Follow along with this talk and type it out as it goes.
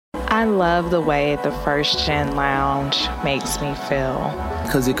I love the way the First Gen Lounge makes me feel.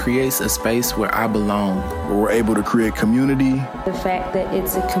 Because it creates a space where I belong, where we're able to create community. The fact that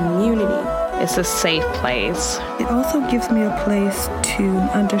it's a community. It's a safe place. It also gives me a place to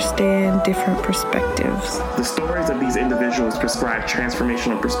understand different perspectives. The stories of these individuals prescribe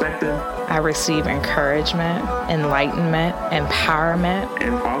transformational perspective. I receive encouragement, enlightenment, empowerment.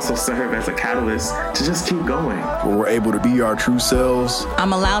 And also serve as a catalyst to just keep going. Where we're able to be our true selves.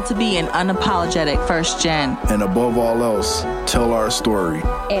 I'm allowed to be an unapologetic first gen. And above all else, tell our story.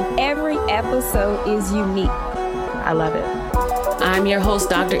 And every episode is unique. I love it. I'm your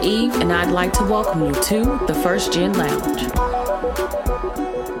host, Dr. Eve, and I'd like to welcome you to the First Gen Lounge.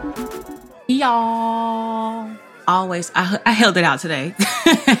 Y'all. Always, I held it out today.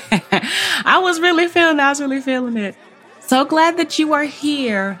 I was really feeling it. So glad that you are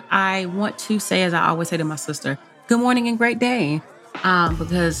here. I want to say, as I always say to my sister, good morning and great day.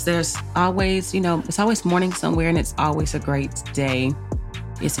 Because there's always, it's always morning somewhere and it's always a great day.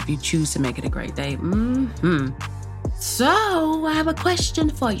 Yes, if you choose to make it a great day. So I have a question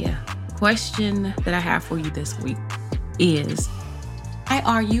for you. The question that I have for you this week is, why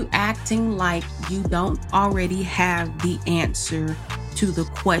are you acting like you don't already have the answer to the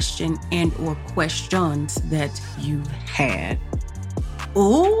question and or questions that you've had?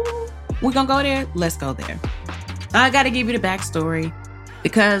 Oh, we're going to go there? Let's go there. I got to give you the backstory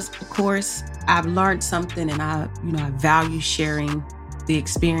because, of course, I've learned something and I value sharing the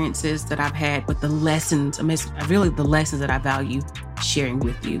experiences that I've had, but the lessons that I value sharing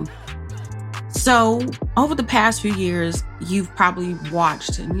with you. So over the past few years, you've probably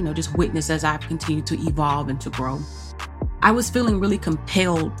watched and, just witnessed as I've continued to evolve and to grow. I was feeling really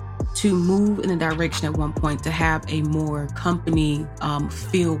compelled to move in a direction at one point to have a more company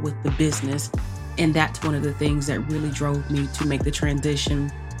feel with the business. And that's one of the things that really drove me to make the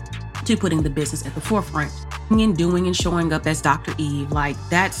transition to putting the business at the forefront and doing and showing up as Dr. Eve. Like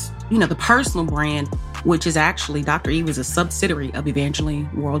that's, the personal brand, which is actually Dr. Eve is a subsidiary of Evangeline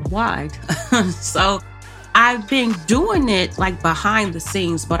Worldwide. So I've been doing it like behind the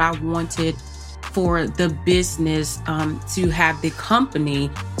scenes, but I wanted for the business to have the company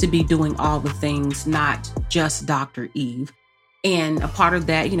to be doing all the things, not just Dr. Eve. And a part of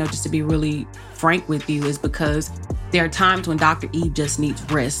that, just to be really frank with you, is because there are times when Dr. Eve just needs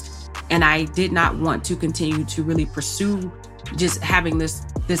rest. And I did not want to continue to really pursue just having this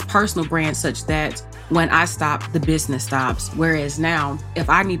personal brand such that when I stop, the business stops. Whereas now, if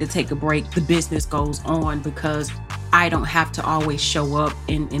I need to take a break, the business goes on because I don't have to always show up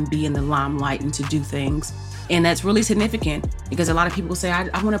and be in the limelight and to do things. And that's really significant because a lot of people say,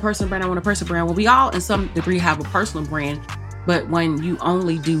 I want a personal brand, Well, we all in some degree have a personal brand. But when you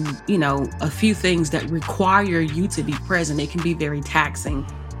only do, a few things that require you to be present, it can be very taxing.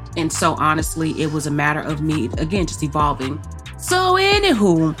 And so honestly, it was a matter of me, again, just evolving. So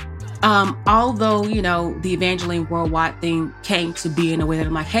anywho, although, the Evangeline Worldwide thing came to be in a way that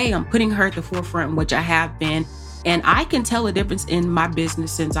I'm like, hey, I'm putting her at the forefront, which I have been. And I can tell a difference in my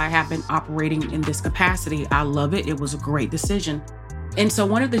business since I have been operating in this capacity. I love it. It was a great decision. And so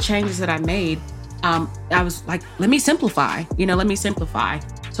one of the changes that I made, I was like, let me simplify.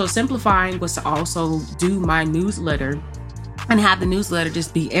 So simplifying was to also do my newsletter and have the newsletter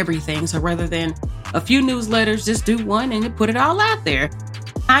just be everything. So rather than a few newsletters, just do one and put it all out there.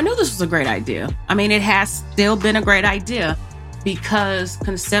 I knew this was a great idea. It has still been a great idea because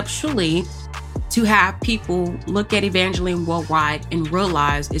conceptually, to have people look at Evangeline Worldwide and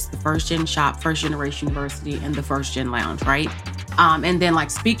realize it's the First Gen Shop, First Generation University, and the First Gen Lounge, right? And then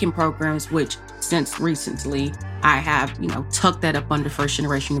like speaking programs, which since recently I have, tucked that up under First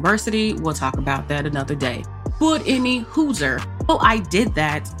Generation University. We'll talk about that another day. But any hooser. Oh, I did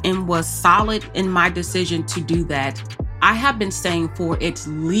that and was solid in my decision to do that. I have been saying for at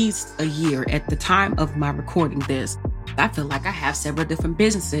least a year at the time of my recording this, I feel like I have several different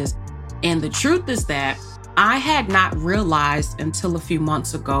businesses. And the truth is that I had not realized until a few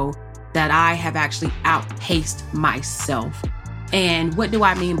months ago that I have actually outpaced myself. And what do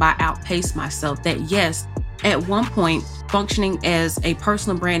I mean by outpace myself? That yes, at one point, functioning as a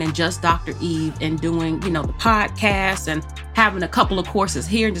personal brand and just Dr. Eve and doing, the podcast and having a couple of courses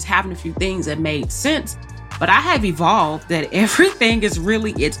here and just having a few things that made sense. But I have evolved that everything is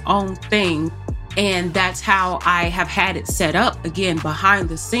really its own thing. And that's how I have had it set up, again, behind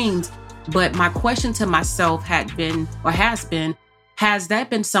the scenes. But my question to myself has that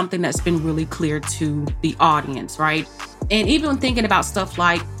been something that's been really clear to the audience, right? And even thinking about stuff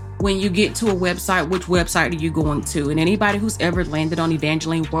like when you get to a website, which website are you going to? And anybody who's ever landed on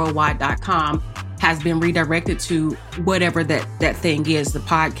EvangelineWorldwide.com has been redirected to whatever that thing is, the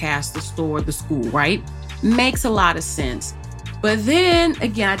podcast, the store, the school, right? Makes a lot of sense. But then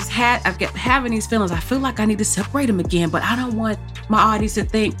again, I've kept having these feelings. I feel like I need to separate them again, but I don't want my audience to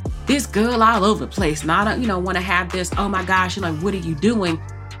think this girl all over the place. And I don't, want to have this, oh my gosh, what are you doing?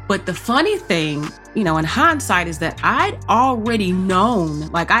 But the funny thing, in hindsight is that I'd already known,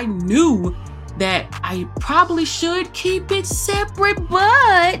 I knew that I probably should keep it separate,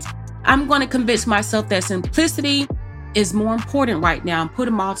 but I'm going to convince myself that simplicity is more important right now and put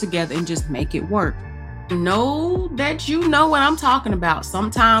them all together and just make it work. Know that you know what I'm talking about.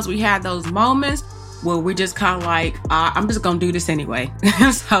 Sometimes we have those moments where we're just kind of I'm just going to do this anyway.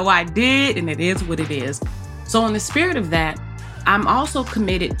 So I did, and it is what it is. So in the spirit of that, I'm also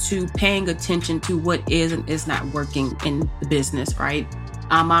committed to paying attention to what is and is not working in the business, right?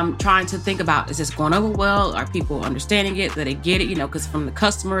 I'm trying to think about, is this going over well? Are people understanding it? Do they get it? Because from the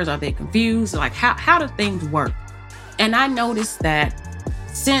customers, are they confused? How do things work? And I noticed that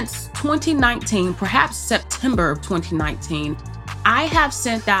since 2019, perhaps September of 2019, I have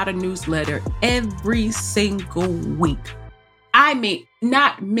sent out a newsletter every single week. I mean,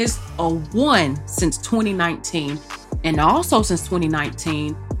 not missed a one since 2019. And also since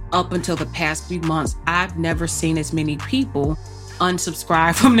 2019, up until the past few months, I've never seen as many people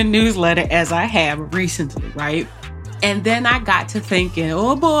unsubscribe from the newsletter as I have recently, right? And then I got to thinking,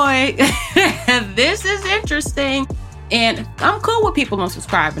 oh boy, this is interesting. And I'm cool with people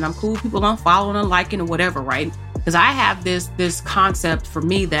unsubscribing. I'm cool with people unfollowing and liking or whatever, right? Because I have this concept for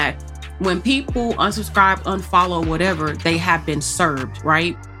me that when people unsubscribe, unfollow, whatever, they have been served,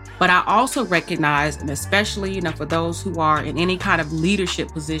 right? But I also recognize, and especially, for those who are in any kind of leadership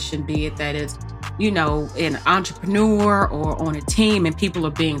position, be it that is, an entrepreneur or on a team and people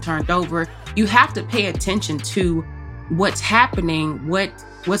are being turned over, you have to pay attention to what's happening,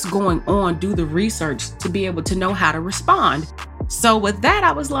 what's going on, do the research to be able to know how to respond. So with that,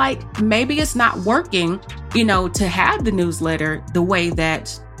 I was like, maybe it's not working, to have the newsletter the way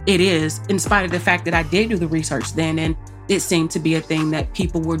that it is, in spite of the fact that I did do the research then, and it seemed to be a thing that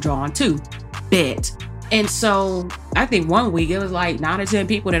people were drawn to. Bet. And so I think one week it was 9 or 10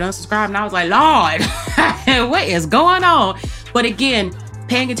 people that unsubscribed, and I was like, Lord, what is going on? But again,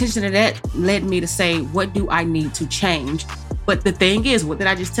 paying attention to that led me to say, what do I need to change? But the thing is, what did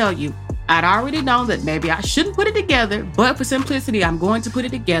I just tell you? I'd already known that maybe I shouldn't put it together, but for simplicity, I'm going to put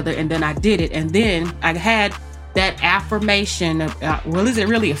it together. And then I did it. And then I had that affirmation of, is it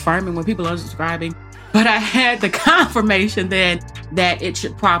really affirming when people are unsubscribing? But I had the confirmation then that it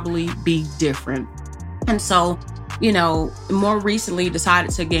should probably be different. And so, more recently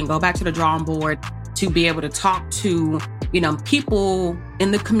decided to, again, go back to the drawing board to be able to talk to, people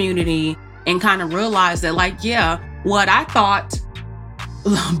in the community and kind of realize that, what I thought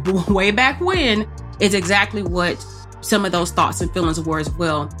way back when is exactly what some of those thoughts and feelings were as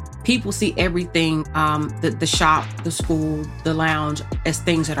well. People see everything, the shop, the school, the lounge, as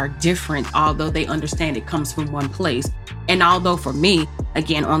things that are different, although they understand it comes from one place. And although for me,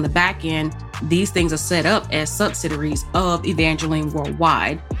 again, on the back end, these things are set up as subsidiaries of Evangeline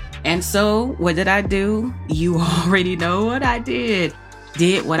Worldwide. And so what did I do? You already know what I did.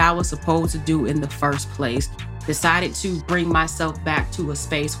 Did what I was supposed to do in the first place. Decided to bring myself back to a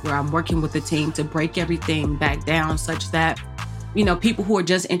space where I'm working with the team to break everything back down such that, people who are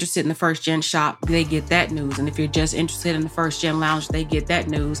just interested in the First Gen shop, they get that news. And if you're just interested in the First Gen lounge, they get that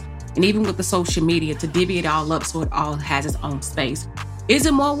news. And even with the social media, to divvy it all up so it all has its own space. Is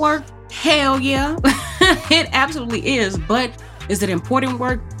it more work? Hell yeah. It absolutely is. But is it important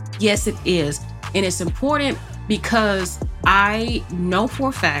work? Yes, it is. And it's important because I know for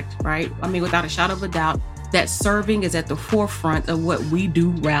a fact, right? I mean, without a shadow of a doubt, that serving is at the forefront of what we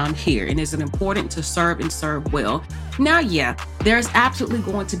do around here. And it's important to serve and serve well. Now, yeah, there's absolutely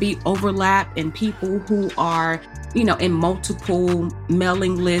going to be overlap in people who are, in multiple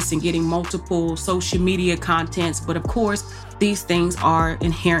mailing lists and getting multiple social media contents. But of course, these things are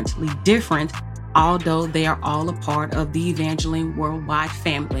inherently different, although they are all a part of the Evangeline Worldwide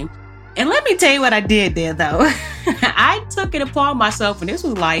family. And let me tell you what I did there, though. I took it upon myself, and this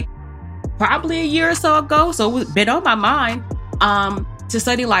was probably a year or so ago, so it's been on my mind, to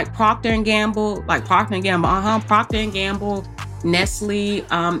study Procter & Gamble, Procter & Gamble, Nestle,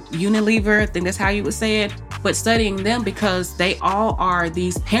 Unilever, I think that's how you would say it, but studying them because they all are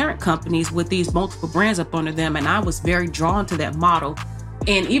these parent companies with these multiple brands up under them, and I was very drawn to that model.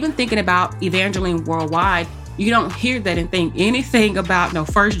 And even thinking about Evangeline Worldwide, you don't hear that and think anything about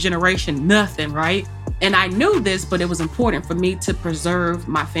first generation, nothing, right? And I knew this, but it was important for me to preserve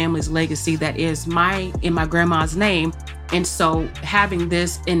my family's legacy that is in my grandma's name. And so having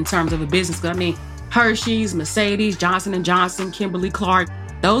this in terms of a business, Hershey's, Mercedes, Johnson & Johnson, Kimberly-Clark,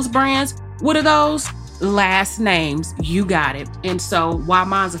 those brands, what are those? Last names. You got it. And so while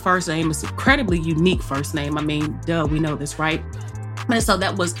mine's a first name, it's an incredibly unique first name. I mean, duh, we know this, right? And so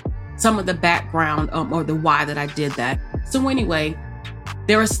that was some of the background or the why that I did that. So anyway,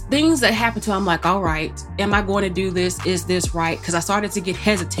 there was things that happened to, I'm like, all right, am I going to do this? Is this right? Because I started to get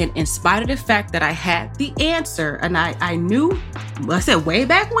hesitant in spite of the fact that I had the answer. And I knew, I said way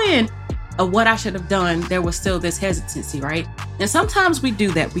back when, of what I should have done, there was still this hesitancy, right? And sometimes we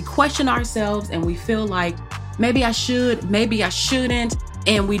do that. We question ourselves and we feel like maybe I should, maybe I shouldn't.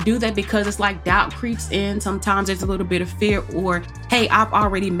 And we do that because it's like doubt creeps in. Sometimes there's a little bit of fear or, hey, I've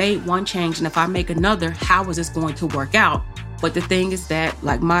already made one change. And if I make another, how is this going to work out? But the thing is that,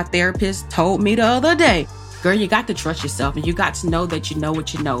 like my therapist told me the other day, girl, you got to trust yourself and you got to know that you know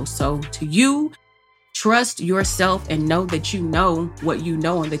what you know. So to you, trust yourself and know that you know what you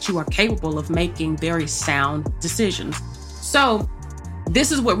know and that you are capable of making very sound decisions. So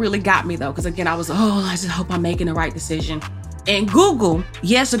this is what really got me though, because again, I was, I just hope I'm making the right decision. And Google,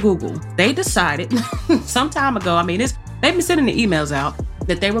 they decided some time ago, I mean, they've been sending the emails out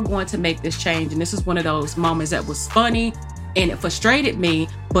that they were going to make this change. And this is one of those moments that was funny and it frustrated me,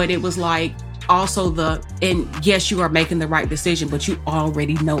 but it was like also and yes, you are making the right decision, but you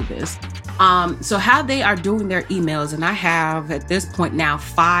already know this. So how they are doing their emails, and I have at this point now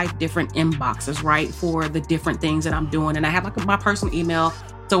 5 different inboxes, right, for the different things that I'm doing. And I have like my personal email.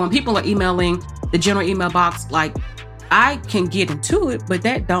 So when people are emailing the general email box, like I can get into it, but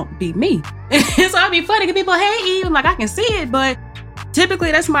that don't be me. So it'd be funny because people, hey, Eve, like I can see it, but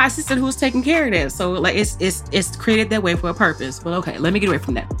typically that's my assistant who's taking care of that. So like it's created that way for a purpose. But okay, let me get away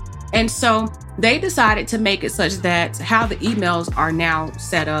from that. And so they decided to make it such that how the emails are now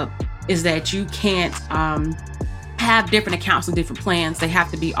set up is that you can't have different accounts and different plans. They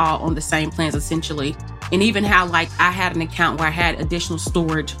have to be all on the same plans essentially. And even how like I had an account where I had additional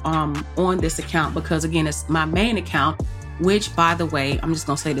storage on this account because again, it's my main account, which by the way, I'm just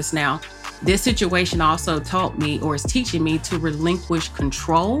gonna say this now. This situation also taught me or is teaching me to relinquish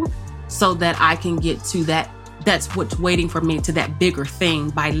control so that I can get to that's what's waiting for me to that bigger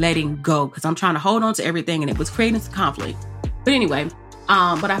thing by letting go. Because I'm trying to hold on to everything and it was creating some conflict. But anyway,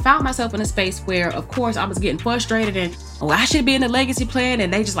 but I found myself in a space where, of course, I was getting frustrated and, I should be in the legacy plan.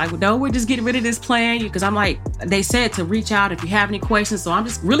 And they just like, well, no, we're just getting rid of this plan. Because I'm like, they said to reach out if you have any questions. So I'm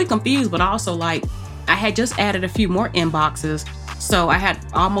just really confused, but also like, I had just added a few more inboxes. So I had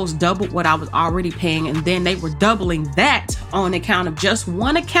almost doubled what I was already paying. And then they were doubling that on account of just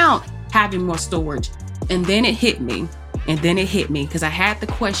one account having more storage. And then it hit me. Because I had the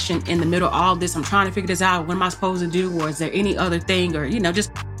question in the middle of all this. I'm trying to figure this out. What am I supposed to do? Or is there any other thing? Or,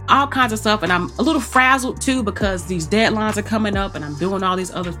 just all kinds of stuff. And I'm a little frazzled too because these deadlines are coming up and I'm doing all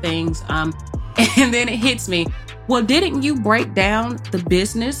these other things. And then it hits me. Well, didn't you break down the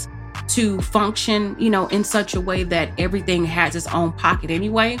business to function, in such a way that everything has its own pocket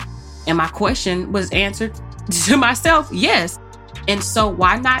anyway? And my question was answered to myself, yes. And so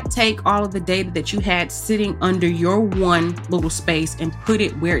why not take all of the data that you had sitting under your one little space and put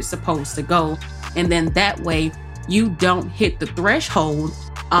it where it's supposed to go? And then that way you don't hit the threshold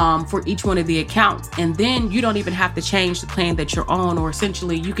for each one of the accounts. And then you don't even have to change the plan that you're on, or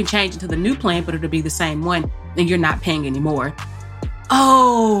essentially you can change it to the new plan, but it'll be the same one and you're not paying anymore.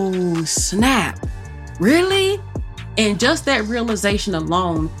 Oh, snap. Really? And just that realization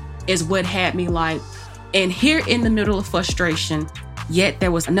alone is what had me like, and here in the middle of frustration, yet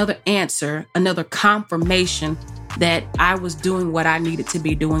there was another answer, another confirmation that I was doing what I needed to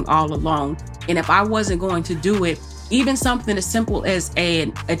be doing all along. And if I wasn't going to do it, even something as simple as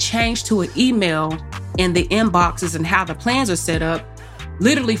a change to an email in the inboxes and how the plans are set up,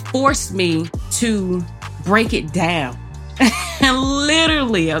 literally forced me to break it down.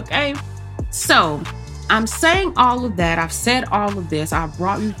 Literally, okay? So I'm saying all of that. I've said all of this. I've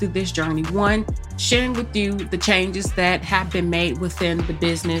brought you through this journey. One, sharing with you the changes that have been made within the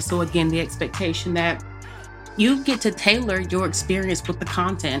business. So again, the expectation that you get to tailor your experience with the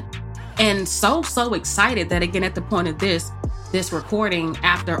content. And so excited that again, at the point of this recording,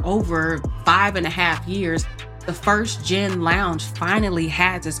 after over 5.5 years, the First Gen Lounge finally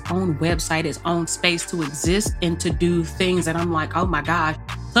has its own website, its own space to exist and to do things that I'm like, oh my gosh,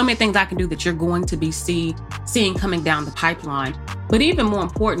 so many things I can do that you're going to be seeing coming down the pipeline. But even more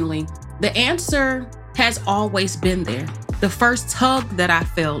importantly, the answer has always been there. The first tug that I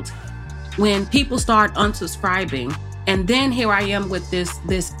felt when people start unsubscribing, and then here I am with this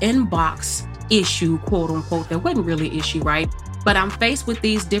inbox issue, quote unquote, that wasn't really an issue, right? But I'm faced with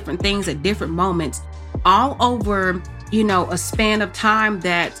these different things at different moments, all over a span of time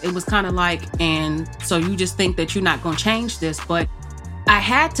that it was kind of like, and so you just think that you're not going to change this, but I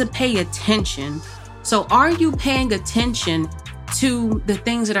had to pay attention. So are you paying attention to the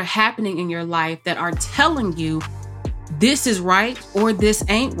things that are happening in your life that are telling you this is right or this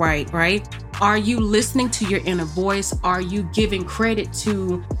ain't right, right? Are you listening to your inner voice? Are you giving credit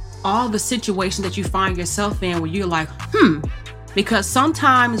to all the situations that you find yourself in where you're like, because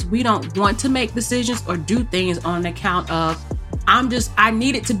sometimes we don't want to make decisions or do things on account of, I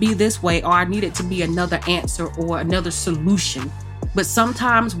need it to be this way, or I need it to be another answer or another solution. But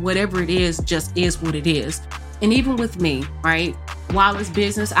sometimes whatever it is just is what it is. And even with me, right? While it's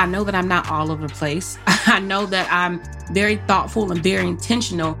business, I know that I'm not all over the place. I know that I'm very thoughtful and very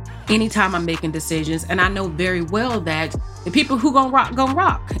intentional anytime I'm making decisions. And I know very well that the people who gonna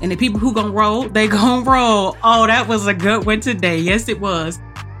rock. And the people who gonna roll, they gonna roll. Oh, that was a good one today. Yes, it was.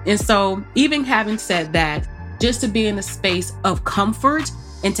 And so even having said that, just to be in a space of comfort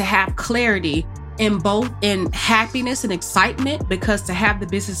and to have clarity in both in happiness and excitement, because to have the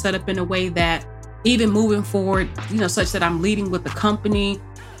business set up in a way that even moving forward, such that I'm leading with the company,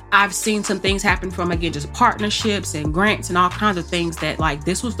 I've seen some things happen from, again, just partnerships and grants and all kinds of things that like,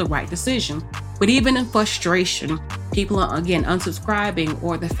 this was the right decision. But even in frustration, people are, again, unsubscribing,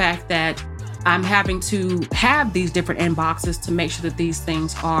 or the fact that I'm having to have these different inboxes to make sure that these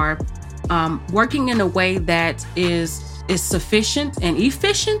things are working in a way that is sufficient and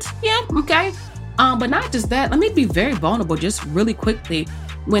efficient. Yeah, okay. But not just that, let me be very vulnerable just really quickly.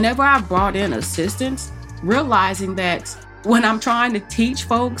 Whenever I brought in assistants, realizing that when I'm trying to teach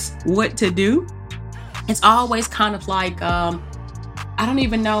folks what to do, it's always kind of like, I don't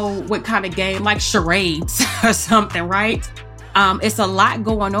even know what kind of game, like charades or something, right? It's a lot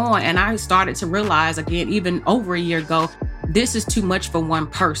going on. And I started to realize, again, even over a year ago, this is too much for one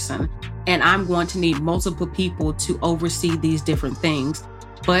person. And I'm going to need multiple people to oversee these different things.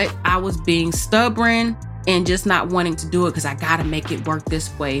 But I was being stubborn and just not wanting to do it because I got to make it work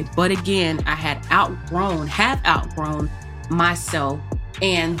this way. But again, I have outgrown myself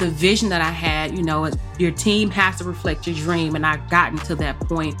and the vision that I had. Your team has to reflect your dream. And I've gotten to that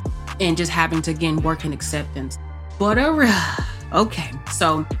point and just having to, again, work in acceptance. But okay,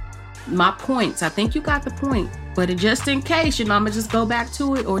 so my points, I think you got the point. But just in case, I'm going to just go back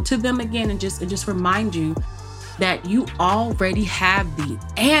to it or to them again and just remind you that you already have the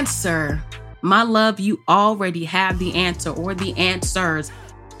answer. My love, you already have the answer or the answers.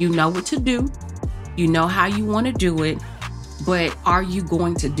 You know what to do. You know how you want to do it. But are you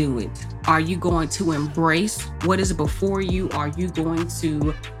going to do it? Are you going to embrace what is before you? Are you going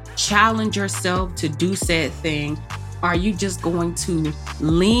to challenge yourself to do said thing? Are you just going to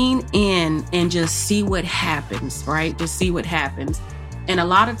lean in and just see what happens, right? Just see what happens. And a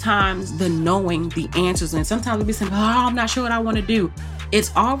lot of times the knowing the answers, and sometimes we'll be saying, I'm not sure what I want to do.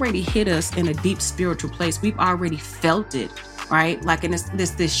 It's already hit us in a deep spiritual place. We've already felt it, right? Like in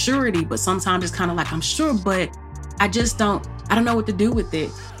this surety, but sometimes it's kind of like, I'm sure, but I don't know what to do with it.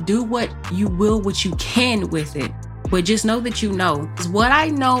 Do what you will, what you can with it. But just know that you know. Because what I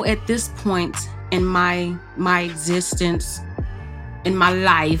know at this point in my existence, in my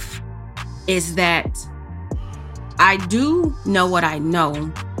life, is that I do know what I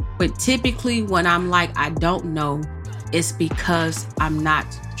know. But typically when I'm like, I don't know, it's because I'm not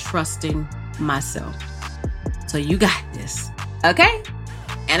trusting myself. So you got this, okay?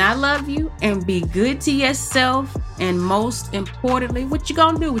 And I love you, and be good to yourself. And most importantly, what you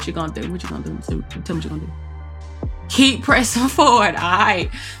gonna do? What you gonna do? Tell me what you gonna do. Keep pressing forward. All right.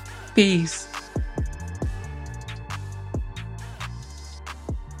 Peace.